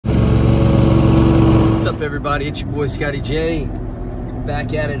up, everybody? It's your boy Scottie J,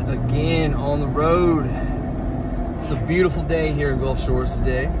 back at it again on the road. It's a beautiful day here in Gulf Shores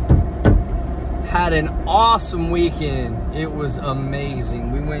today. Had an awesome weekend. It was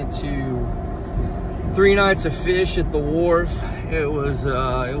amazing. We went to 3 nights of Phish at the Wharf. It was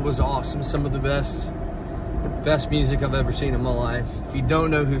awesome. Some of the best music I've ever seen in my life. If you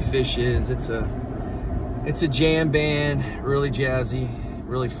don't know who Phish is, it's a jam band, really jazzy,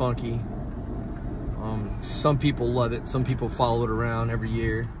 really funky. Some people love it. Some people follow it around every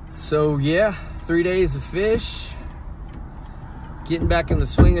year. So yeah, 3 days of Phish. Getting back in the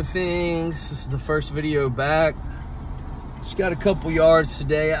swing of things. This is the first video back. Just got a couple yards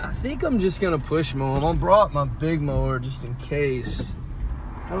today. I think I'm just gonna push mow them. I brought my big mower just in case.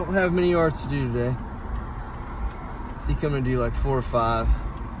 I don't have many yards to do today. I think I'm gonna do like 4 or 5.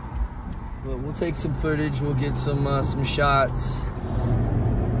 But we'll take some footage. We'll get some shots.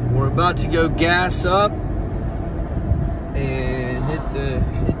 We're about to go gas up and hit the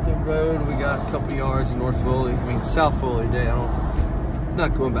road. We got a couple yards in North Foley. I mean South Foley today. I'm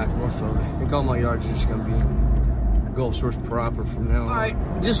not going back to North Foley. I think all my yards are just gonna be Gulf Shores proper from now on. All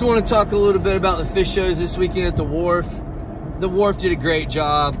right, just want to talk a little bit about the Phish Shows this weekend at the Wharf. The Wharf did a great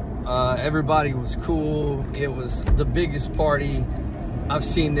job. Everybody was cool. It was the biggest party I've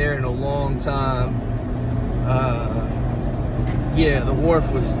seen there in a long time. Yeah, the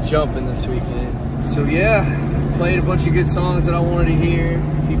Wharf was jumping this weekend. So yeah, played a bunch of good songs that I wanted to hear.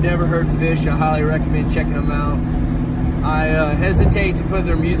 If you've never heard Phish, I highly recommend checking them out. I hesitate to put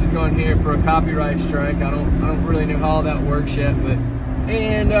their music on here for a copyright strike. I don't really know how that works yet, but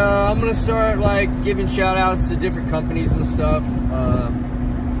I'm gonna start like giving shout outs to different companies and stuff,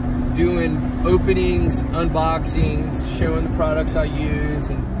 doing openings, unboxings, showing the products I use,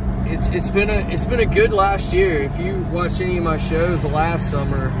 and it's been a good last year. If you watched any of my shows last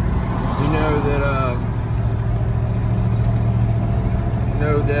summer, you know that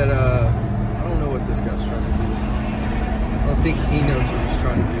I don't know what this guy's trying to do. I don't think he knows what he's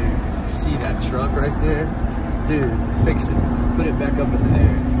trying to do. See that truck right there? Dude, fix it. Put it back up in the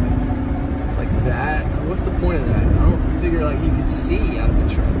air. It's like that. What's the point of that? I don't figure like you could see out of the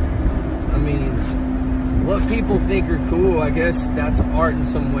truck. I mean, what people think are cool, I guess that's art in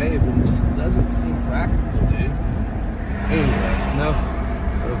some way, but it just doesn't seem practical, dude. Anyway, enough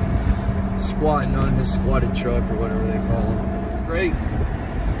of squatting on his squatted truck or whatever they call it. Great.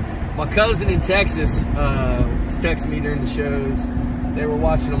 My cousin in Texas was texting me during the shows. They were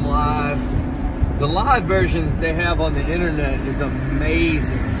watching them live. The live version that they have on the internet is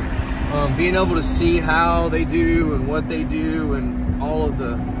amazing. Being able to see how they do and what they do and all of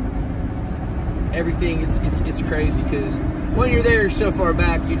the everything, it's crazy, because when you're there so far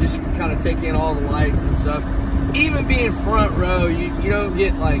back, you just kind of take in all the lights and stuff. Even being front row, you don't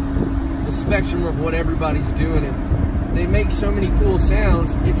get like the spectrum of what everybody's doing, and they make so many cool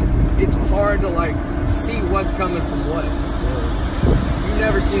sounds. It's hard to like see what's coming from what. So if you've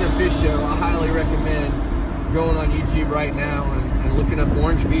never seen a Phish show, I highly recommend going on YouTube right now and looking up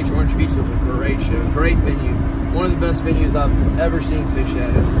Orange Beach. Orange Beach was a great show, great venue, one of the best venues I've ever seen Phish at.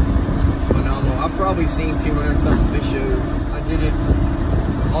 It was phenomenal. I've probably seen 200 something Phish shows. I did it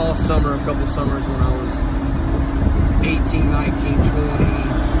all summer, a couple summers when I was 18, 19, 20,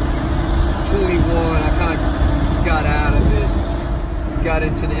 21. I kind of got out of it, got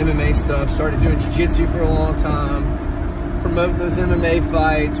into the MMA stuff, started doing jiu-jitsu for a long time, promoting those MMA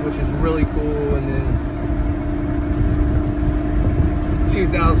fights, which was really cool. And then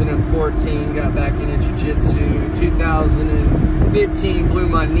 2014 got back into jiu-jitsu. 2015 blew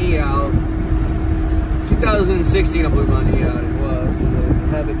my knee out. 2016 I blew my knee out, it was, and then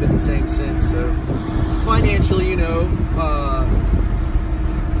haven't been the same since. So financially, you know,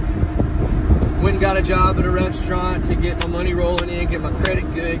 went and got a job at a restaurant to get my money rolling in, get my credit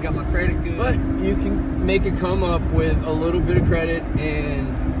good, got my credit good. But you can make it come up with a little bit of credit and,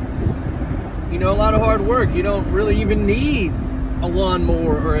 you know, a lot of hard work. You don't really even need a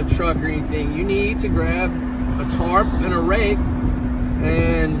lawnmower or a truck or anything. You need to grab a tarp and a rake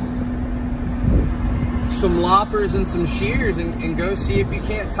and some loppers and some shears and go see if you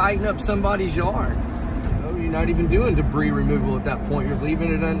can't tighten up somebody's yard. You know, you're not even doing debris removal at that point. You're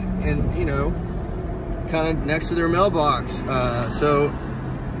leaving it and you know, kind of next to their mailbox. So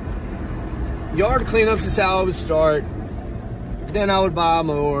yard cleanups is how I would start. Then I would buy a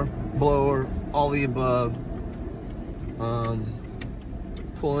mower, blower, all the above.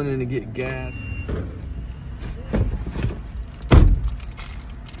 Pulling in to get gas.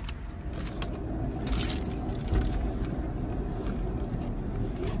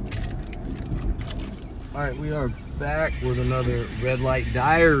 All right, we are back with another Red Light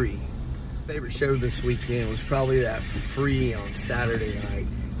Diary. Favorite show this weekend was probably that Free on Saturday night.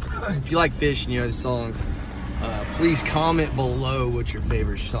 If you like Phish and you know the songs, please comment below what your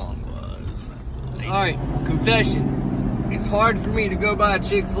favorite song was. Alright, confession. It's hard for me to go by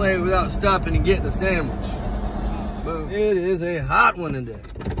Chick-fil-A without stopping and getting a sandwich. Boom. It is a hot one today.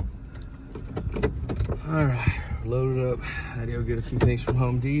 Alright, loaded up. I had to go get a few things from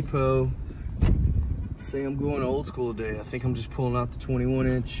Home Depot. Say I'm going old school today. I think I'm just pulling out the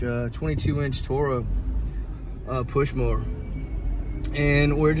 22-inch Toro push mower.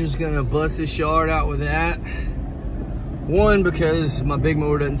 And we're just gonna bust this yard out with that. One, because my big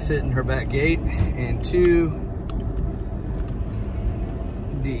mower doesn't fit in her back gate. And two,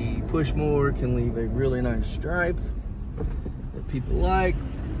 the push mower can leave a really nice stripe that people like.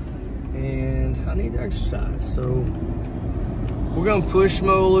 And I need to exercise, so we're gonna push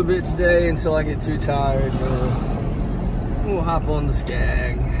mow a little bit today until I get too tired. We'll hop on the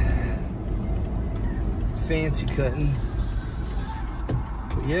Skag. Fancy cutting.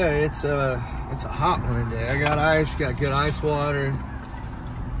 But yeah, it's a hot one today. I got ice, got good ice water.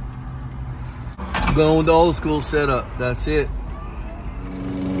 Going with the old school setup. That's it.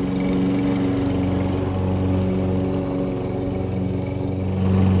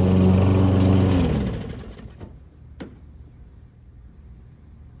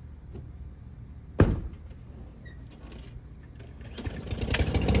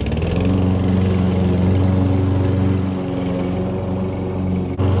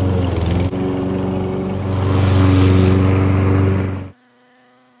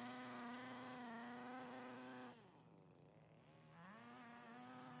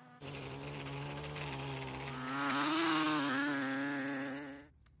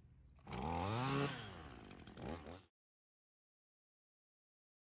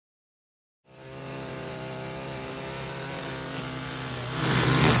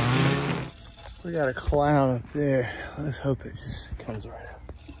 We got a clown up there. Let's hope it just comes right up.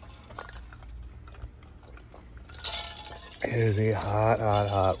 It is a hot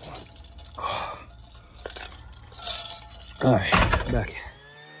one. All right, back in.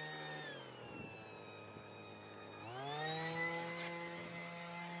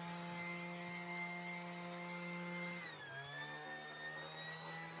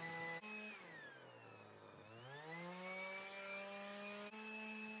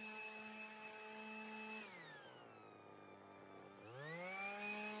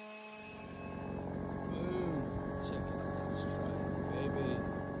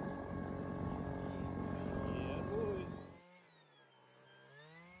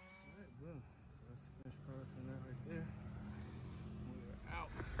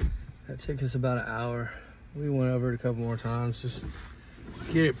 That took us about an hour. We went over it a couple more times, just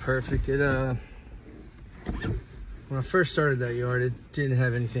get it perfect. It when I first started that yard, it didn't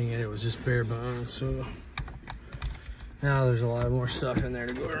have anything in it. It was just bare bones. So now there's a lot more stuff in there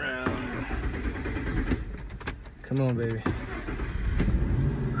to go around. Come on, baby.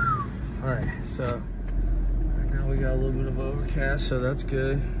 All right, so right now we got a little bit of overcast, so that's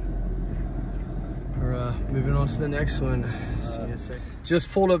good. We're moving on to the next one. See you in a sec.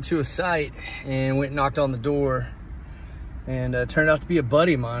 Just pulled up to a site and went and knocked on the door, and turned out to be a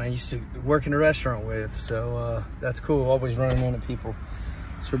buddy of mine I used to work in a restaurant with, so that's cool. Always running into people.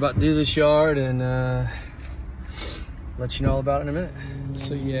 So we're about to do this yard and let you know all about it in a minute.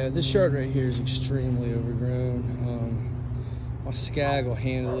 So yeah, this yard right here is extremely overgrown. My Skag will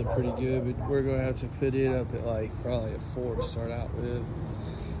handle it pretty good, but we're gonna have to put it up at like probably a 4 to start out with.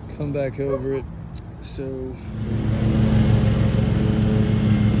 Come back over it. So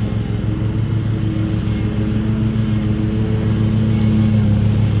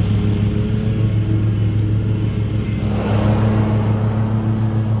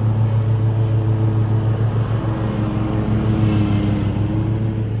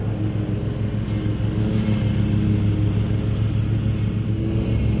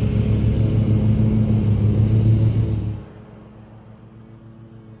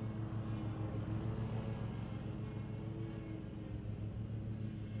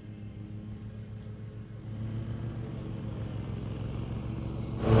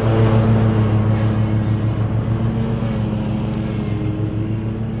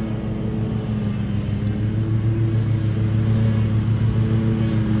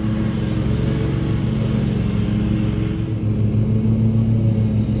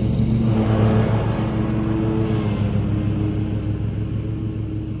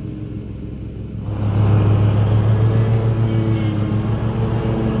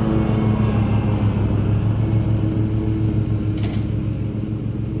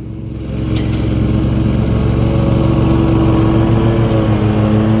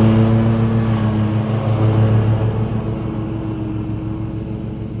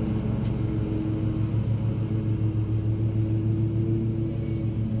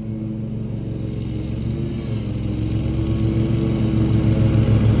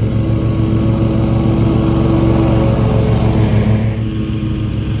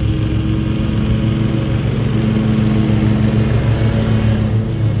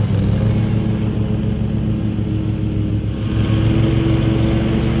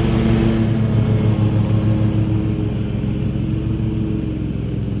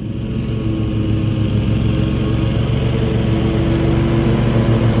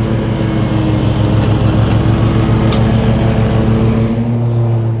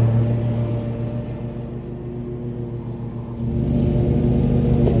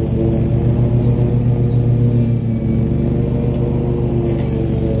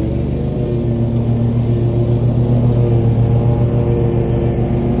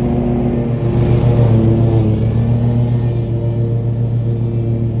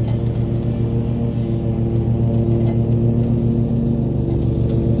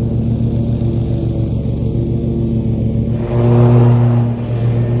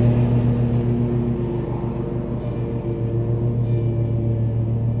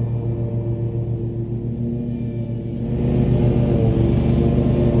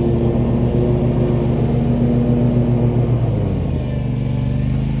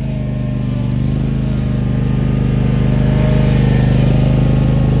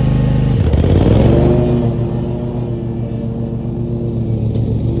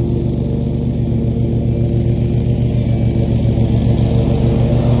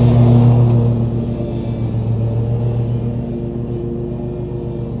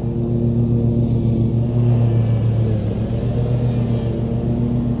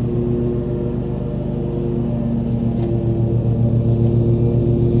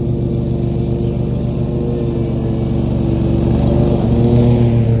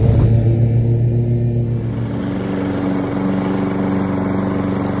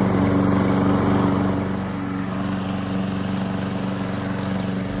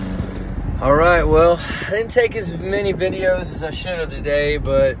All right, well, I didn't take as many videos as I should have today,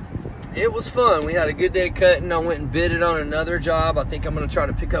 but it was fun. We had a good day cutting. I went and bid it on another job. I think I'm gonna try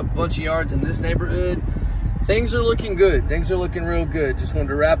to pick up a bunch of yards in this neighborhood. Things are looking good. Things are looking real good. Just wanted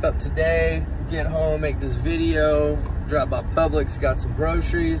to wrap up today, get home, make this video, drop by Publix, got some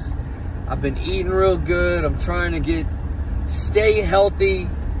groceries. I've been eating real good. I'm trying to stay healthy,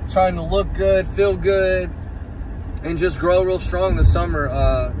 trying to look good, feel good, and just grow real strong this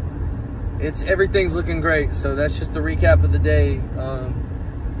summer. Everything's looking great. So that's just the recap of the day.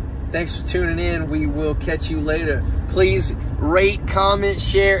 Thanks for tuning in. We will catch you later. Please rate, comment,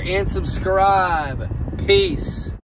 share, and subscribe. Peace.